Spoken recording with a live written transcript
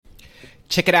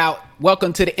Check it out.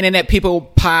 Welcome to the Internet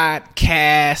People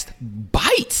Podcast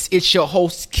Bites. It's your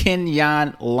host,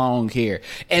 Kenyon Long here.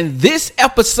 And this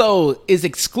episode is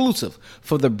exclusive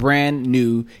for the brand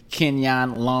new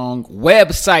Kenyon Long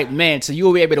website, man. So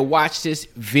you'll be able to watch this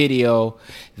video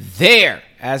there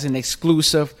as an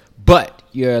exclusive, but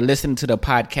you're listening to the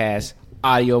podcast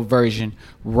audio version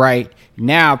right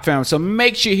now, fam. So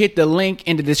make sure you hit the link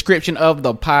in the description of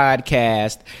the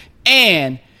podcast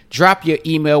and drop your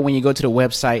email when you go to the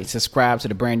website. Subscribe to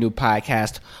the brand new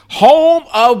podcast, home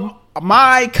of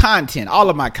my content, all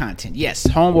of my content. Yes,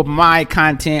 home of my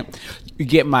content. You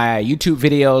get my YouTube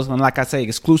videos, and like I say,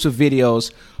 exclusive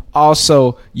videos.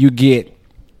 Also, you get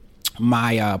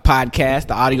my podcast,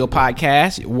 the audio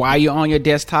podcast. While you're on your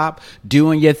desktop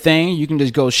doing your thing, you can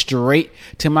just go straight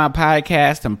to my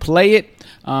podcast and play it.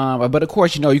 But of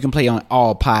course, you can play on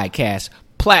all podcast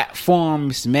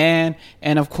platforms, man.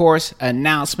 And of course,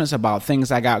 announcements about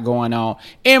things I got going on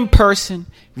in person,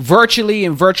 virtually,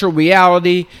 in virtual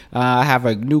reality. I have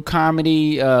a new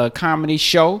comedy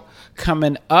show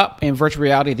coming up in virtual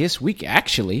reality this week,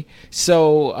 actually.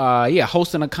 So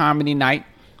hosting a comedy night.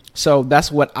 So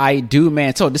that's what I do,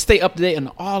 man. So to stay up to date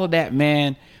on all of that,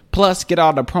 man, plus get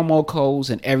all the promo codes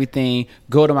and everything,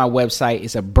 go to my website.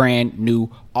 It's a brand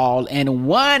new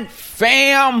all-in-one,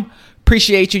 fam.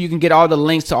 Appreciate you. You can get all the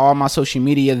links to all my social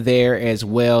media there as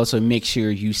well. So make sure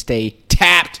you stay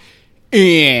tapped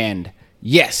in.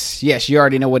 Yes, you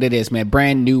already know what it is, man.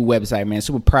 Brand new website, man.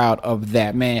 Super proud of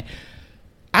that, man.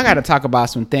 I got to talk about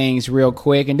some things real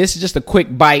quick. And this is just a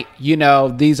quick bite.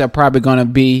 These are probably going to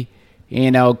be,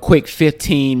 quick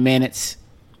 15 minutes.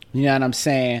 You know what I'm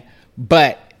saying?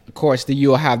 But, of course,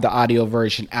 you'll have the audio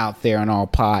version out there on all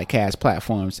podcast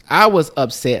platforms. I was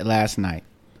upset last night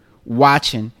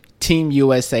watching Team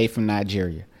USA from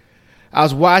Nigeria. I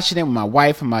was watching it with my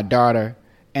wife and my daughter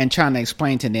and trying to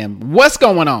explain to them what's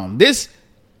going on.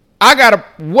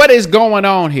 What is going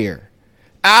on here?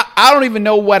 I don't even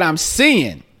know what I'm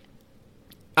seeing.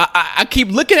 I keep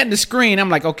looking at the screen. I'm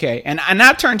like, okay. And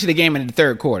I turned to the game in the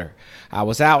third quarter. I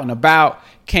was out and about,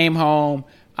 came home.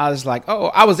 I was like,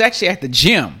 I was actually at the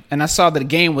gym and I saw that the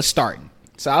game was starting.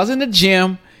 So I was in the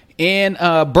gym in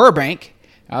Burbank.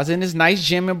 I was in this nice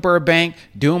gym in Burbank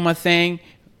doing my thing,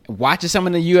 watching some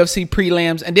of the UFC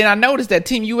prelims. And then I noticed that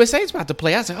Team USA is about to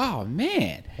play. I was like, oh,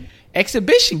 man,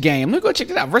 exhibition game. Let me go check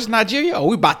it out. Versus Nigeria. Oh,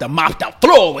 we about to mop the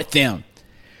floor with them.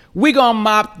 We going to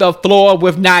mop the floor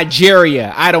with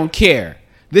Nigeria. I don't care.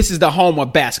 This is the home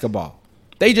of basketball.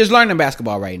 They just learning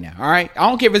basketball right now. All right. I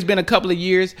don't care if it's been a couple of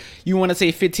years. You want to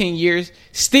say 15 years.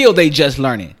 Still, they just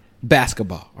learning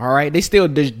basketball. All right. They still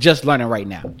just learning right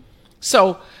now.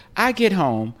 So I get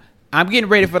home. I'm getting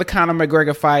ready for the Conor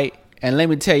McGregor fight. And let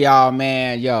me tell y'all,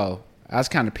 man, I was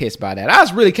kind of pissed by that. I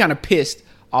was really kind of pissed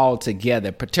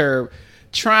altogether, perturbed,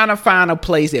 trying to find a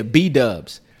place at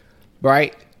B-Dubs,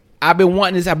 right? I've been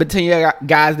wanting this. I've been telling you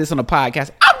guys this on the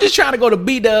podcast. I'm just trying to go to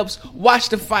B-Dubs, watch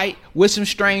the fight with some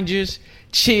strangers,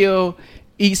 chill,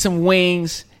 eat some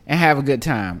wings, and have a good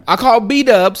time. I called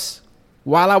B-Dubs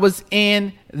while I was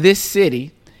in this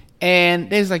city, and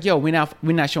they was like, we're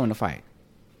not showing the fight.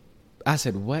 I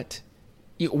said, what?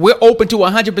 We're open to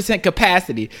 100%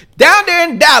 capacity. Down there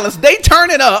in Dallas, they turn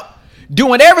it up,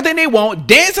 doing everything they want,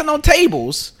 dancing on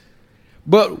tables,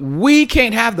 but we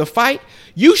can't have the fight.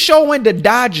 You showing the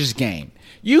Dodgers game.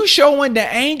 You showing the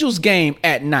Angels game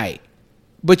at night,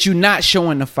 but you not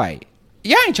showing the fight.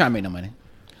 Y'all ain't trying to make no money.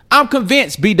 I'm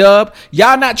convinced, B-Dub,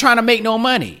 y'all not trying to make no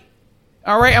money.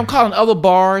 All right, I'm calling other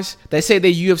bars that say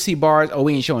they're UFC bars. Oh,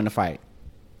 we ain't showing the fight.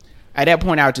 At that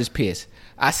point, I was just pissed.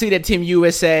 I see that Team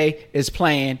USA is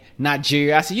playing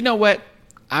Nigeria. I said, you know what?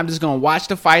 I'm just going to watch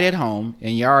the fight at home.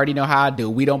 And you already know how I do.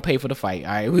 We don't pay for the fight.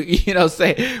 All right.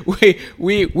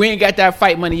 We ain't got that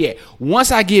fight money yet.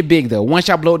 Once I get big, though, once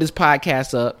y'all blow this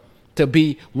podcast up to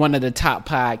be one of the top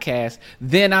podcasts,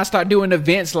 then I start doing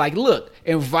events like, look,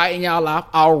 inviting y'all out.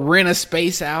 I'll rent a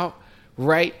space out,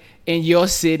 right, in your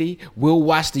city. We'll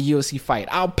watch the UFC fight.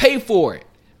 I'll pay for it.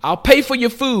 I'll pay for your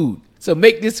food. So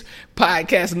make this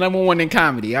podcast number one in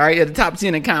comedy, all right? At the top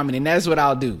 10 in comedy, and that's what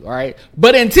I'll do, all right?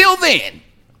 But until then,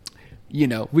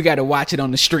 we got to watch it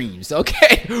on the streams,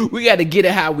 okay? We got to get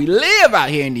it how we live out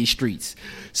here in these streets.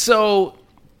 So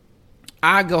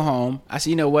I go home. I say,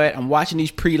 you know what? I'm watching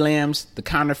these prelims. The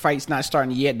Conor fight's not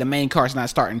starting yet. The main card's not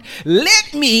starting.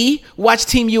 Let me watch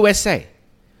Team USA.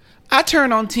 I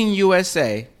turn on Team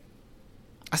USA.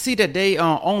 I see that they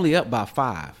are only up by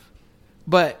 5.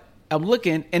 But I'm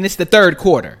looking, and it's the third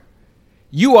quarter.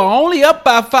 You are only up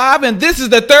by 5, and this is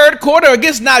the third quarter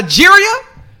against Nigeria?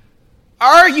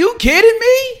 Are you kidding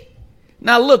me?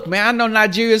 Now, look, man, I know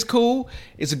Nigeria is cool.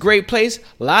 It's a great place.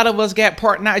 A lot of us got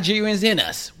part Nigerians in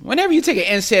us. Whenever you take an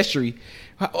ancestry,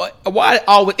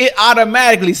 it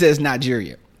automatically says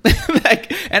Nigeria.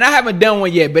 And I haven't done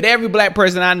one yet, but every black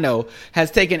person I know has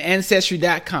taken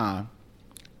Ancestry.com.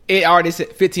 It already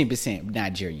said 15%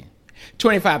 Nigerian,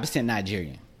 25%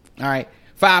 Nigerian, all right,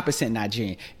 5%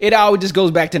 Nigerian. It always just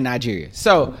goes back to Nigeria.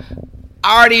 So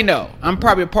I already know I'm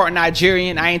probably a part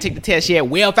Nigerian. I ain't take the test yet.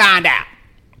 We'll find out.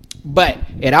 But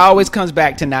it always comes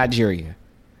back to Nigeria.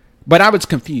 But I was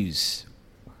confused.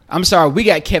 I'm sorry. We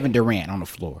got Kevin Durant on the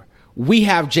floor. We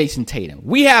have Jason Tatum.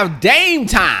 We have Dame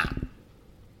time.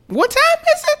 What time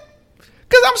is it?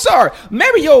 Because I'm sorry.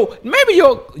 Maybe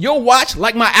your watch,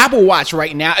 like my Apple Watch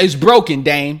right now, is broken,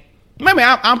 Dame. Maybe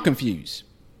I'm confused.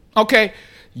 Okay?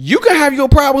 You can have your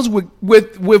problems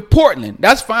with Portland.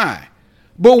 That's fine.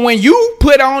 But when you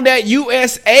put on that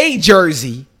USA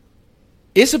jersey,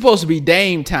 it's supposed to be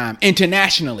Dame time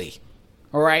internationally,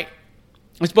 all right?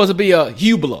 It's supposed to be a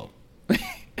Hublot.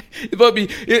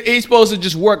 He's supposed to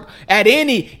just work at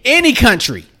any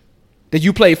country that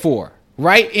you play for,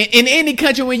 right? In any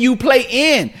country when you play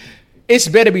in, it's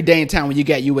better be Dame time when you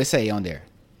got USA on there.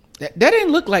 That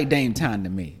didn't look like Dame time to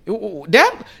me.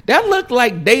 That looked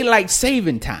like daylight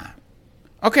saving time,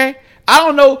 okay? I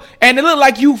don't know, and it looked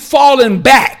like you falling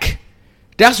back.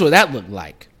 That's what that looked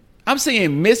like. I'm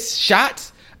seeing missed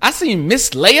shots. I seen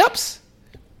missed layups.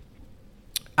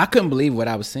 I couldn't believe what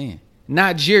I was seeing.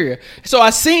 Nigeria. So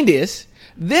I seen this.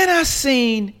 Then I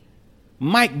seen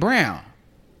Mike Brown.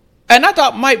 And I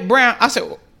thought Mike Brown, I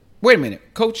said, wait a minute.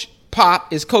 Coach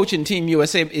Pop is coaching Team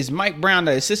USA. Is Mike Brown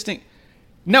the assistant?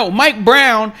 No, Mike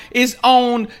Brown is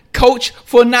on coach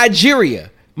for Nigeria.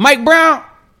 Mike Brown,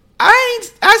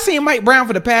 I seen Mike Brown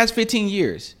for the past 15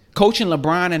 years, coaching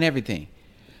LeBron and everything.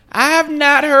 I have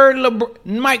not heard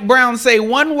Mike Brown say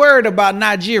one word about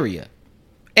Nigeria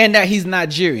and that he's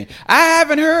Nigerian. I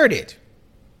haven't heard it.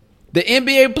 The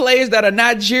NBA players that are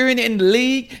Nigerian in the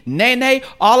league, Nene,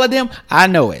 all of them, I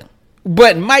know it.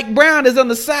 But Mike Brown is on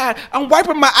the side. I'm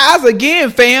wiping my eyes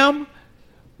again, fam.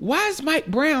 Why is Mike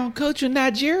Brown coaching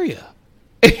Nigeria?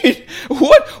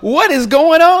 What is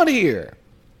going on here?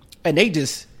 And they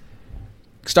just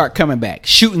start coming back,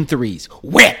 shooting threes,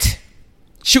 wet.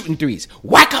 Shooting threes,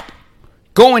 whack up,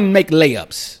 go and make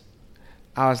layups.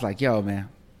 I was like, yo, man,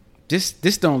 this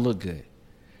don't look good.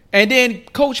 And then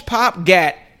Coach Pop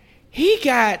got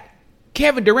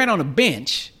Kevin Durant on the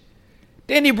bench.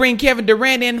 Then he bring Kevin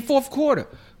Durant in the fourth quarter.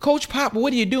 Coach Pop,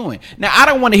 what are you doing? Now, I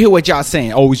don't want to hear what y'all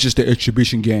saying. Oh, it's just an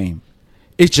exhibition game.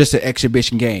 It's just an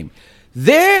exhibition game.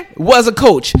 There was a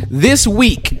coach this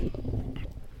week,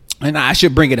 and I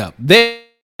should bring it up. There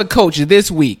was a coach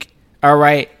this week. All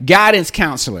right. Guidance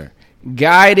counselor.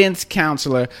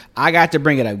 I got to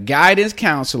bring it up. Guidance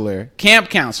counselor. Camp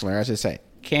counselor, I should say.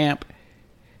 Camp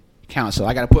counselor.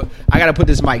 I gotta put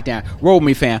this mic down. Roll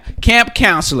me, fam. Camp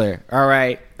counselor. All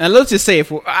right. And let's just say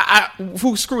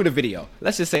screw the video.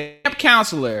 Let's just say camp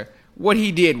counselor, what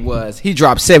he did was he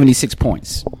dropped 76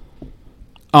 points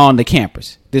on the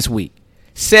campers this week.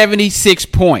 76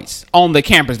 points on the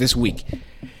campers this week.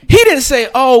 He didn't say,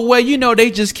 oh, well,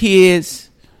 they just kids.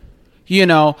 I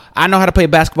know how to play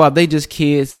basketball. They just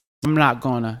kids. I'm not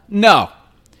gonna. No.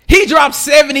 He dropped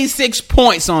 76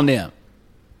 points on them.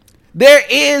 There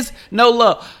is no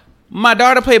love. My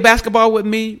daughter played basketball with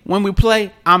me. When we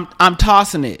play, I'm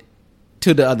tossing it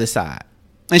to the other side.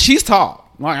 And she's tall.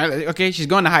 Okay, she's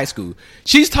going to high school.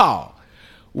 She's tall.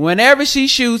 Whenever she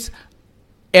shoots,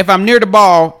 if I'm near the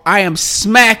ball, I am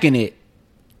smacking it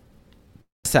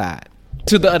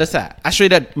to the other side. I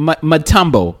straight up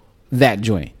Matumbo that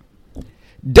joint.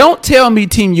 Don't tell me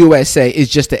Team USA is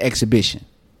just an exhibition.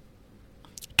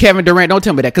 Kevin Durant, don't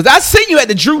tell me that. Because I seen you at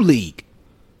the Drew League.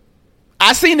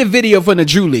 I seen the video from the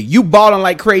Drew League. You balling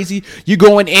like crazy. You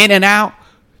going in and out.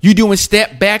 You doing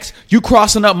step backs. You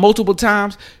crossing up multiple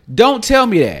times. Don't tell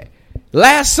me that.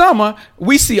 Last summer,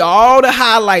 we see all the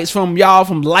highlights from y'all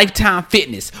from Lifetime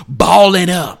Fitness.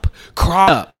 Balling up. Cross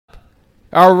up.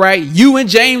 All right. You and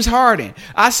James Harden.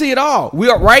 I see it all.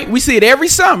 We see it every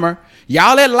summer.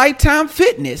 Y'all at Lifetime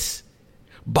Fitness,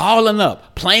 balling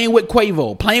up, playing with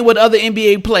Quavo, playing with other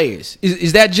NBA players.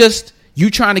 Is that just you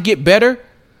trying to get better?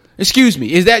 Excuse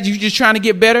me. Is that you just trying to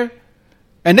get better?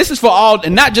 And this is for all,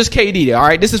 and not just KD, all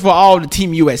right? This is for all the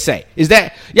Team USA. Is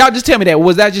that, y'all just tell me that.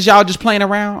 Was that just y'all just playing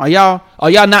around? Are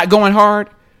y'all not going hard?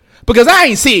 Because I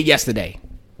ain't see it yesterday.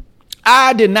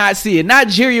 I did not see it.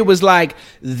 Nigeria was like,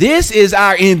 this is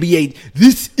our NBA.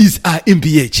 This is our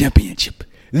NBA championship.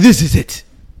 This is it.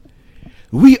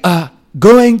 We are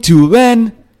going to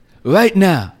win right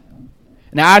now.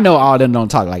 Now, I know all of them don't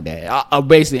talk like that.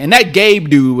 Basically, and that Gabe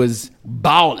dude was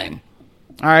balling.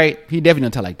 All right. He definitely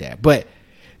don't talk like that. But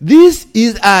this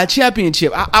is our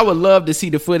championship. I would love to see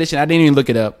the footage, and I didn't even look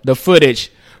it up. The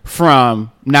footage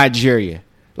from Nigeria.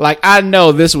 Like, I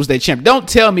know this was their champ. Don't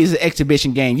tell me it's an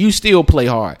exhibition game. You still play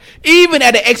hard. Even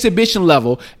at the exhibition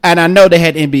level, and I know they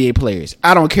had NBA players.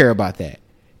 I don't care about that.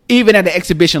 Even at the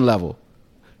exhibition level,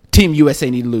 Team USA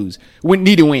need to lose.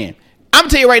 Need to win. I'm going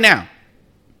to tell you right now,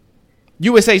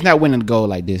 USA's not winning the gold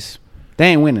like this. They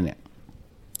ain't winning it.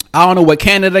 I don't know what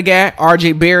Canada got.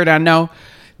 RJ Barrett, I know.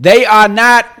 They are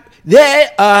not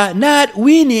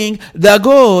winning the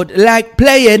gold like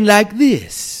playing like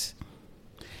this.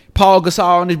 Paul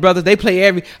Gasol and his brothers, they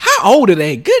play how old are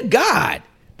they? Good God.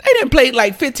 They didn't play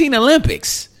like 15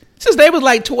 Olympics since they was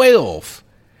like 12.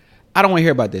 I don't want to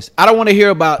hear about this. I don't want to hear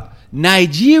about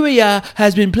Nigeria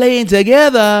has been playing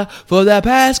together for the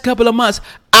past couple of months.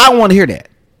 I don't want to hear that.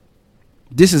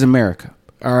 This is America,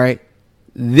 all right?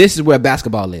 This is where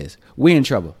basketball is. We're in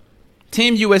trouble.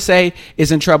 Team USA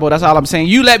is in trouble. That's all I'm saying.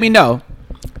 You let me know.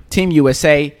 Team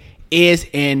USA is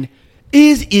in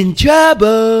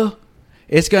trouble.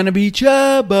 It's going to be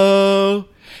trouble.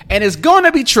 And it's going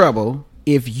to be trouble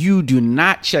if you do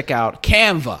not check out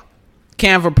Canva.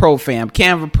 Canva Pro, fam.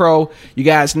 Canva Pro, you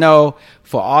guys know,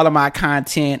 for all of my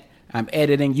content, I'm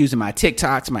editing using my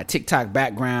TikToks, my TikTok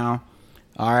background.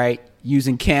 All right.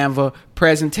 Using Canva,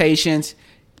 presentations,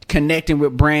 connecting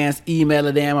with brands,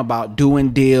 emailing them about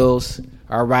doing deals.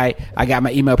 All right. I got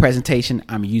my email presentation.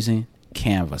 I'm using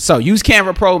Canva. So use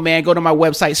Canva Pro, man. Go to my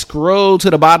website, scroll to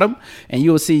the bottom, and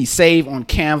you will see save on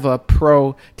Canva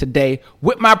Pro today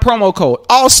with my promo code.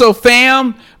 Also,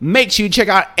 fam, make sure you check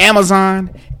out Amazon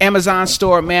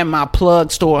store, man. My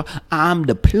plug store. I'm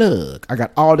the plug. I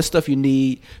got all the stuff you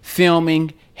need: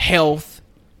 filming, health,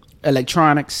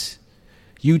 electronics,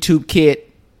 YouTube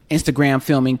kit, Instagram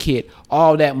filming kit,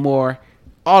 all that more.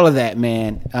 All of that,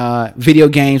 man. Video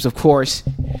games, of course.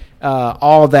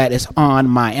 All that is on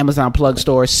my Amazon plug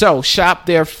store. So shop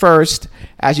there first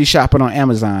as you shop it on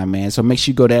Amazon, man. So make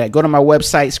sure you go there. Go to my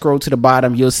website, scroll to the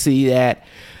bottom. You'll see that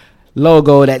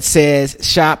logo that says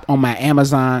shop on my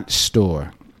Amazon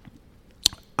store.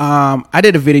 I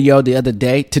did a video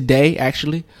today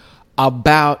actually,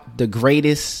 about the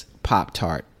greatest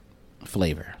Pop-Tart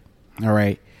flavor. All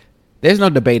right. There's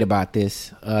no debate about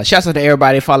this. Shouts out to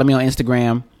everybody. Follow me on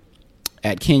Instagram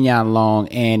at Kenyon Long,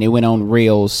 and it went on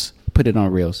Reels. Put it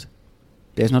on Reels.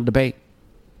 There's no debate.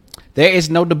 There is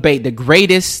no debate. The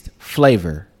greatest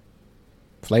flavor?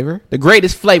 The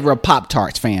greatest flavor of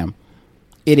Pop-Tarts, fam.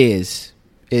 It is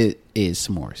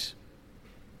s'mores.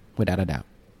 Without a doubt.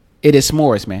 It is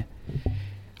s'mores, man.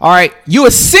 All right. You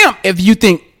a simp if you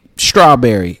think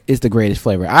strawberry is the greatest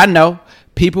flavor. I know.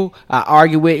 People I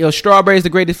argue with, strawberry is the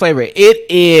greatest flavor. It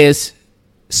is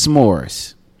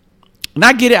s'mores. And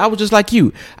I get it. I was just like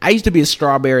you. I used to be a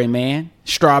strawberry man.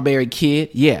 Strawberry kid.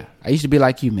 Yeah, I used to be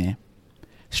like you, man.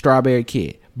 Strawberry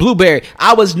kid. Blueberry.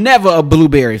 I was never a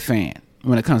blueberry fan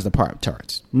when it comes to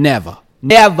Pop-Tarts. Never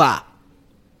have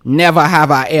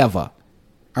I ever.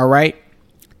 All right.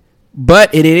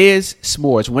 But it is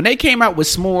s'mores. When they came out with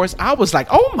s'mores, I was like,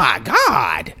 oh my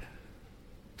God.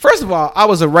 First of all, I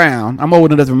was around. I'm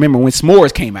old enough to remember when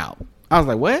s'mores came out. I was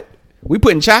like, what? We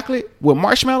putting chocolate with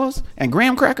marshmallows and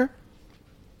graham cracker?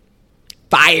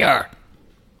 Fire.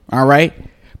 All right.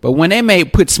 But when they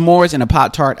put s'mores in a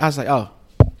Pop-Tart, I was like, oh,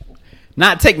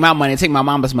 not take my money, take my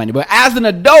mama's money. But as an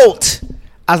adult,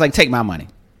 I was like, take my money.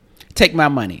 Take my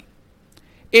money.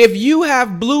 If you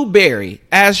have blueberry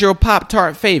as your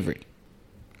Pop-Tart favorite,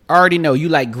 I already know you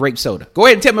like grape soda. Go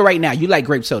ahead and tell me right now, you like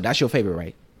grape soda. That's your favorite,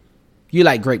 right? You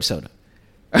like grape soda.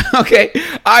 Okay?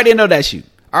 I already know that's you.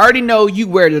 I already know you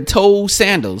wear the toe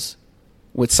sandals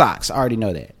with socks. I already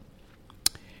know that.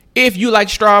 If you like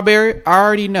strawberry, I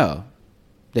already know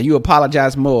that you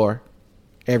apologize more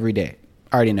every day.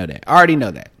 I already know that. I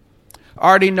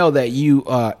already know that you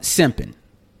are simping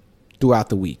throughout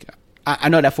the week. I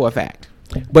know that for a fact.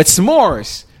 But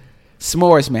s'mores,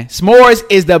 man. S'mores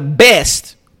is the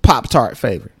best Pop-Tart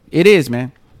flavor. It is,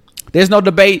 man. There's no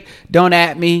debate. Don't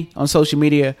at me on social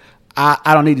media. I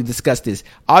don't need to discuss this.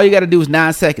 All you got to do is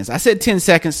 9 seconds. I said 10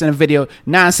 seconds in a video,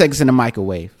 9 seconds in the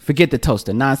microwave. Forget the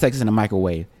toaster. 9 seconds in the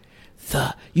microwave.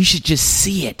 You should just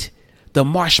see it. The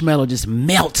marshmallow just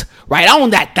melt right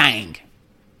on that thing.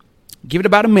 Give it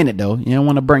about a minute, though. You don't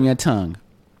want to burn your tongue.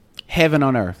 Heaven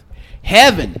on earth.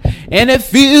 Heaven. And it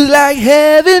feels like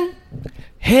heaven.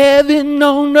 Heaven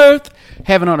on earth.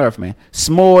 Heaven on earth, man.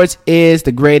 S'mores is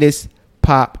the greatest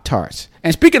Pop-Tarts.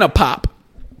 And speaking of pop,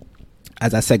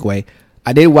 as I segue,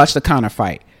 I did watch the Conor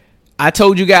fight. I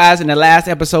told you guys in the last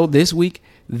episode this week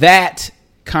that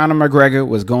Conor McGregor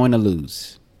was going to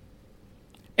lose.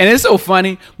 And it's so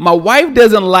funny. My wife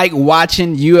doesn't like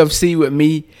watching UFC with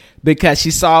me because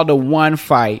she saw the one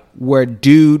fight where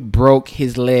dude broke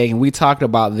his leg. And we talked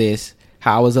about this,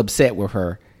 how I was upset with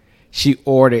her. She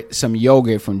ordered some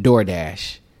yogurt from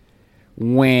DoorDash.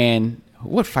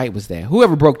 What fight was that?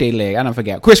 Whoever broke their leg, I don't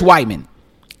forget. Chris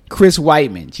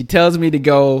Weidman. She tells me to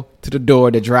go to the door.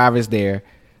 The driver's there.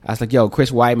 I was like, yo,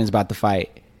 Chris Weidman's about to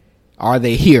fight. Are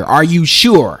they here? Are you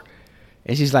sure?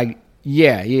 And she's like,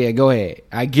 yeah, go ahead.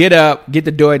 I get up, get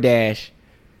the DoorDash,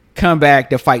 come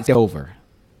back, the fight's over.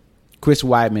 Chris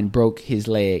Weidman broke his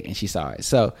leg and she saw it.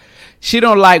 So she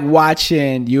don't like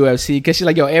watching UFC because she's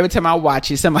like, yo, every time I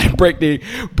watch it, somebody break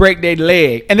their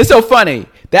leg. And it's so funny.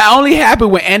 That only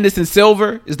happened with Anderson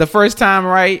Silva. Is the first time,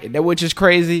 right? That, which is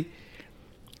crazy.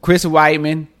 Chris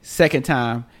Weidman, second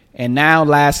time. And now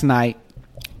last night,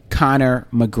 Conor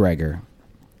McGregor.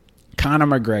 Conor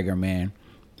McGregor, man.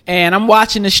 And I'm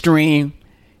watching the stream.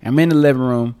 I'm in the living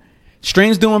room.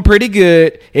 Stream's doing pretty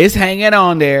good. It's hanging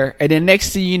on there. And then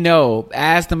next thing you know,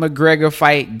 as the McGregor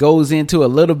fight goes into a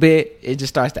little bit, it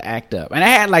just starts to act up. And I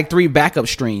had like 3 backup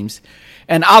streams.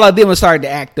 And all of them were starting to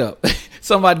act up.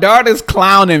 So my daughter's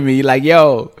clowning me like,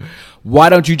 yo, why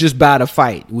don't you just buy the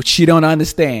fight? Which she don't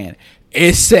understand.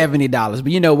 It's $70.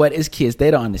 But you know what? It's kids.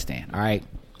 They don't understand. All right.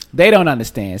 They don't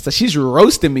understand. So she's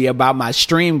roasting me about my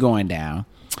stream going down.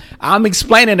 I'm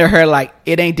explaining to her like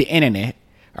it ain't the internet.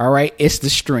 All right. It's the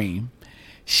stream.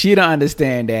 She don't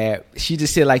understand that. She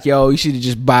just said like, yo, you should have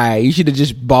just buy it. You should have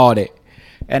just bought it.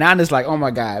 And I'm just like, oh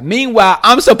my God. Meanwhile,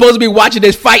 I'm supposed to be watching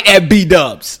this fight at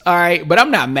B-Dubs. All right. But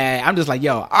I'm not mad. I'm just like,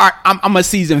 yo, all right, I'm a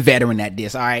seasoned veteran at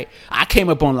this. All right. I came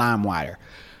up on LimeWire.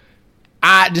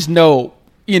 I just know,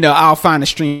 I'll find the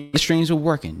stream. The streams were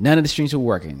working. None of the streams were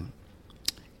working.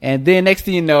 And then next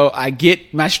thing you know, I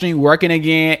get my stream working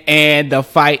again and the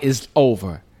fight is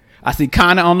over. I see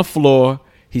Conor on the floor.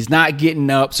 He's not getting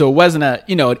up. So it wasn't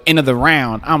end of the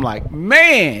round. I'm like,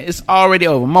 man, it's already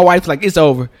over. My wife's like, it's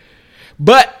over.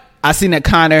 But I seen that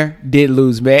Conor did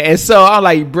lose, man. And so I'm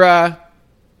like, bruh,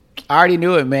 I already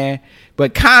knew it, man.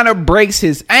 But Conor breaks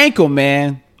his ankle,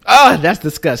 man. Oh, that's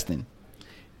disgusting.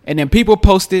 And then people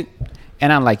posted,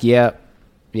 and I'm like, yeah,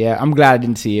 I'm glad I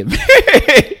didn't see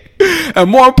it. And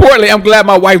more importantly, I'm glad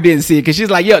my wife didn't see it because she's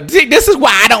like, yo, this is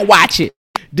why I don't watch it.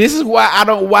 This is why I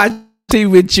don't watch TV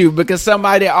with you, because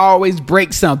somebody always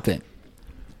breaks something.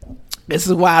 This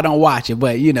is why I don't watch it.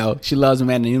 But, she loves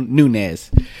Amanda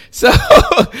Nunes. So,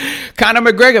 Conor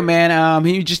McGregor, man,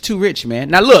 he was just too rich, man.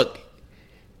 Now, look,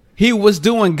 he was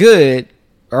doing good.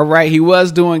 All right, he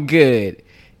was doing good.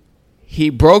 He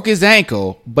broke his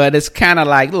ankle, but it's kind of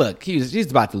like, look, he's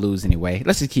about to lose anyway.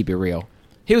 Let's just keep it real.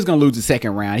 He was going to lose the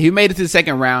second round. He made it to the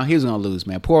second round. He was going to lose,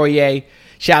 man. Poirier,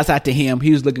 shouts out to him.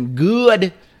 He was looking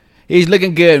good. He's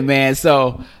looking good, man.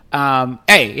 So, hey,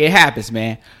 it happens,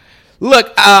 man.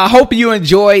 Look, I hope you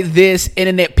enjoy this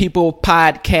Internet People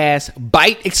podcast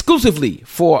bite exclusively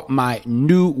for my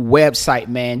new website,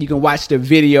 man. You can watch the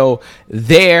video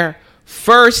there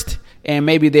first and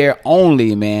maybe there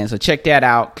only, man. So check that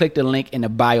out. Click the link in the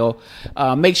bio.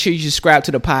 Make sure you subscribe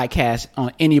to the podcast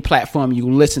on any platform you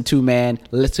listen to, man.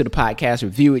 Listen to the podcast,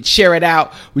 review it, share it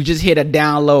out. We just hit a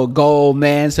download goal,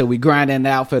 man. So we grinding it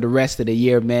out for the rest of the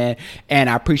year, man. And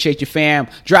I appreciate you, fam.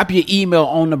 Drop your email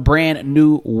on the brand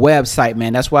new website,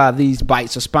 man. That's why these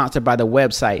bites are sponsored by the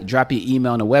website. Drop your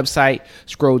email on the website.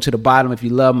 Scroll to the bottom if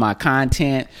you love my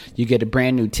content. You get the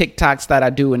brand new TikToks that I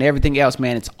do and everything else,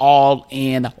 man. It's all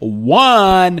in one.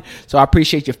 So I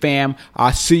appreciate you, fam.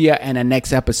 I'll see you in the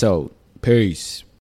next episode. Peace.